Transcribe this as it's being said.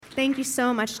Thank you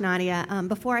so much, Nadia.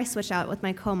 Before I switch out with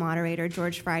my co-moderator,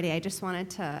 George Friday, I just wanted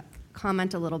to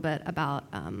comment a little bit about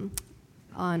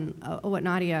on what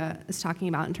Nadia is talking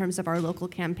about in terms of our local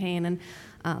campaign. And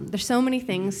there's so many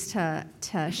things to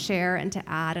share and to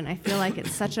add, and I feel like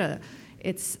it's such a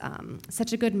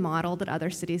good model that other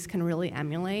cities can really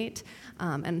emulate.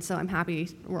 And so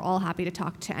we're all happy to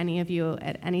talk to any of you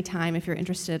at any time if you're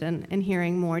interested in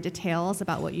hearing more details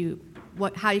about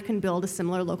how you can build a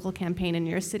similar local campaign in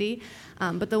your city.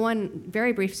 But the one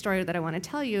very brief story that I want to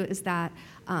tell you is that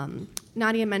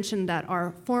Nadia mentioned that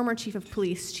our former chief of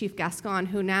police, Chief Gascon,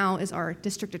 who now is our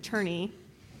district attorney,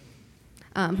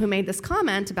 who made this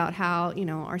comment about how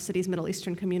our city's Middle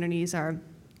Eastern communities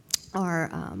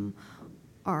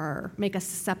make us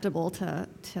susceptible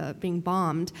to being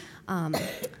bombed.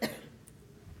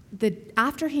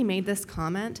 After he made this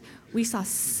comment, we saw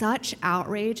such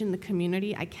outrage in the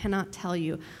community. I cannot tell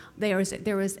you. There was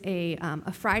a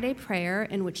Friday prayer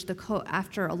in which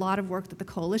after a lot of work that the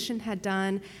coalition had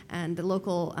done and the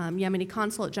local Yemeni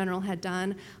consulate general had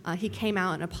done, he came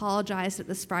out and apologized at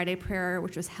this Friday prayer,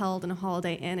 which was held in a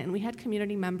Holiday Inn, and we had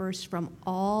community members from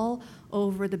all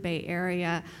over the Bay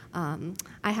Area.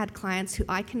 I had clients who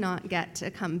I cannot get to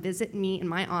come visit me in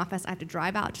my office. I have to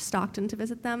drive out to Stockton to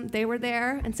visit them. They were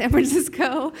there in San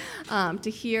Francisco to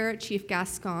hear Chief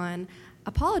Gascon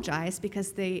apologize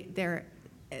because they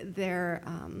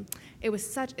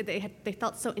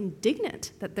felt so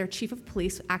indignant that their chief of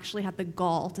police actually had the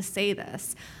gall to say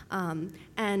this,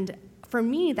 and for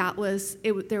me that was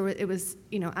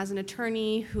as an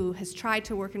attorney who has tried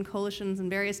to work in coalitions in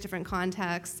various different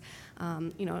contexts,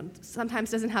 sometimes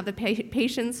doesn't have the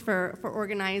patience for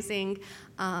organizing,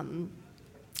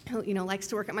 likes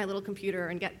to work at my little computer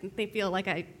and they feel like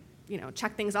I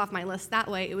check things off my list that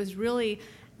way. It was really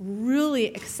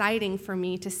exciting for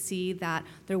me to see that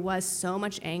there was so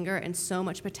much anger and so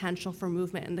much potential for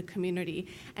movement in the community.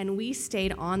 And we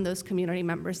stayed on those community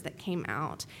members that came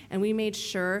out. And we made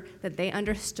sure that they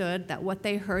understood that what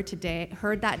they heard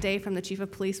that day from the chief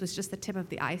of police was just the tip of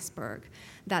the iceberg,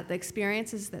 that the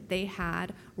experiences that they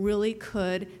had really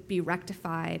could be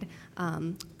rectified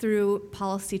through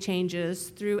policy changes,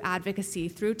 through advocacy,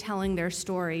 through telling their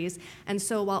stories. And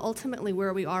so while ultimately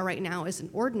where we are right now is an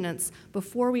ordinance,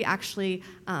 before we actually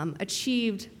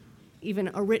achieved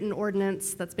even a written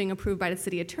ordinance that's being approved by the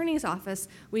city attorney's office,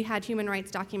 we had human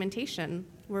rights documentation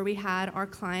where we had our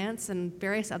clients and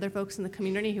various other folks in the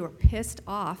community who were pissed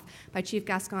off by Chief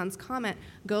Gascon's comment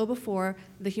go before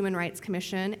the Human Rights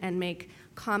Commission and make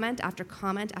comment after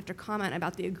comment after comment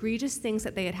about the egregious things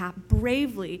that they had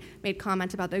bravely made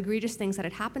comment about the egregious things that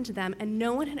had happened to them, and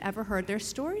no one had ever heard their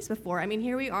stories before. I mean,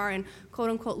 here we are in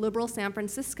quote-unquote liberal San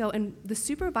Francisco, and the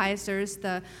supervisors,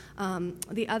 the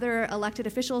other elected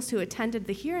officials who attended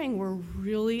the hearing were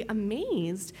really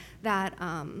amazed that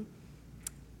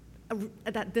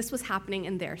that this was happening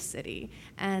in their city,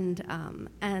 and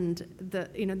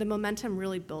the momentum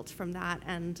really built from that.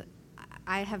 And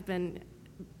I have been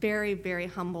very, very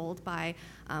humbled by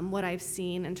what I've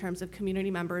seen in terms of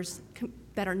community members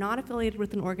that are not affiliated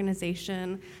with an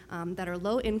organization, that are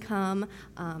low income,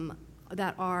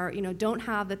 that are don't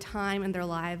have the time in their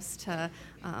lives to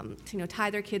tie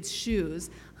their kids' shoes,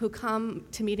 who come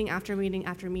to meeting after meeting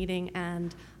after meeting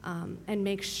and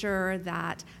make sure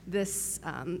that this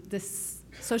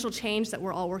social change that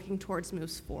we're all working towards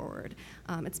moves forward.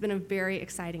 It's been a very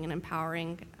exciting and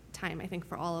empowering time, I think,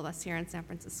 for all of us here in San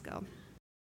Francisco.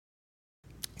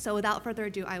 So without further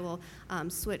ado, I will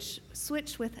switch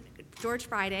with George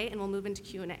Friday, and we'll move into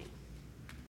Q&A.